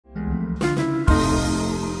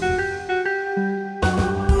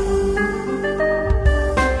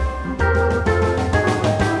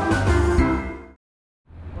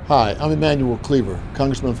Hi, I'm Emanuel Cleaver,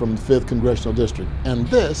 Congressman from the 5th Congressional District, and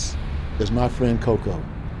this is my friend Coco.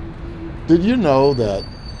 Did you know that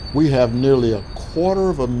we have nearly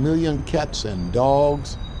 250,000 cats and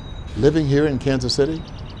dogs living here in Kansas City?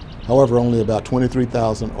 However, only about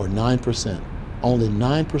 23,000 or 9%, only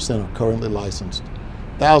 9% are currently licensed.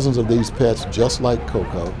 Thousands of these pets, just like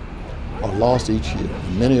Coco, are lost each year.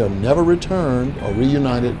 And many are never returned or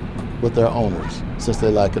reunited with their owners since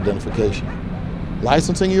they lack identification.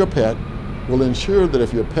 Licensing your pet will ensure that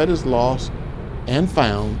if your pet is lost and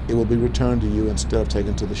found, it will be returned to you instead of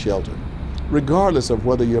taken to the shelter. Regardless of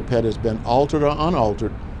whether your pet has been altered or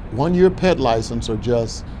unaltered, 1-year pet license are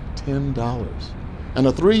just $10. And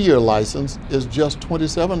a 3-year license is just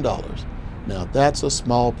 $27. Now that's a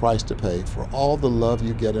small price to pay for all the love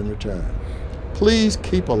you get in return. Please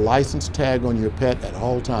keep a license tag on your pet at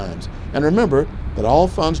all times. And remember that all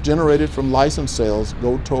funds generated from license sales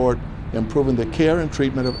go toward improving the care and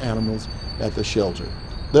treatment of animals at the shelter.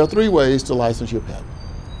 There are 3 ways to license your pet.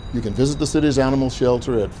 You can visit the city's animal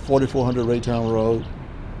shelter at 4400 Raytown Road.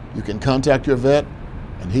 You can contact your vet,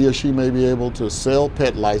 and he or she may be able to sell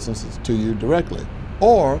pet licenses to you directly.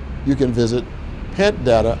 Or you can visit Pet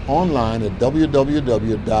Data online at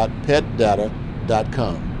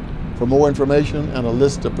www.petdata.com. For more information and a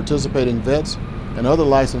list of participating vets and other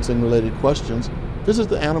licensing-related questions, visit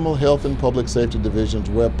the Animal Health and Public Safety Division's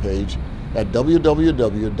webpage at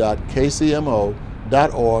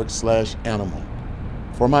www.kcmo.org/animal.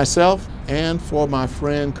 For myself and for my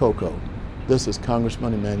friend Coco, this is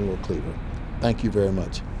Congressman Emanuel Cleaver. Thank you very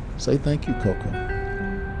much. Say thank you, Coco.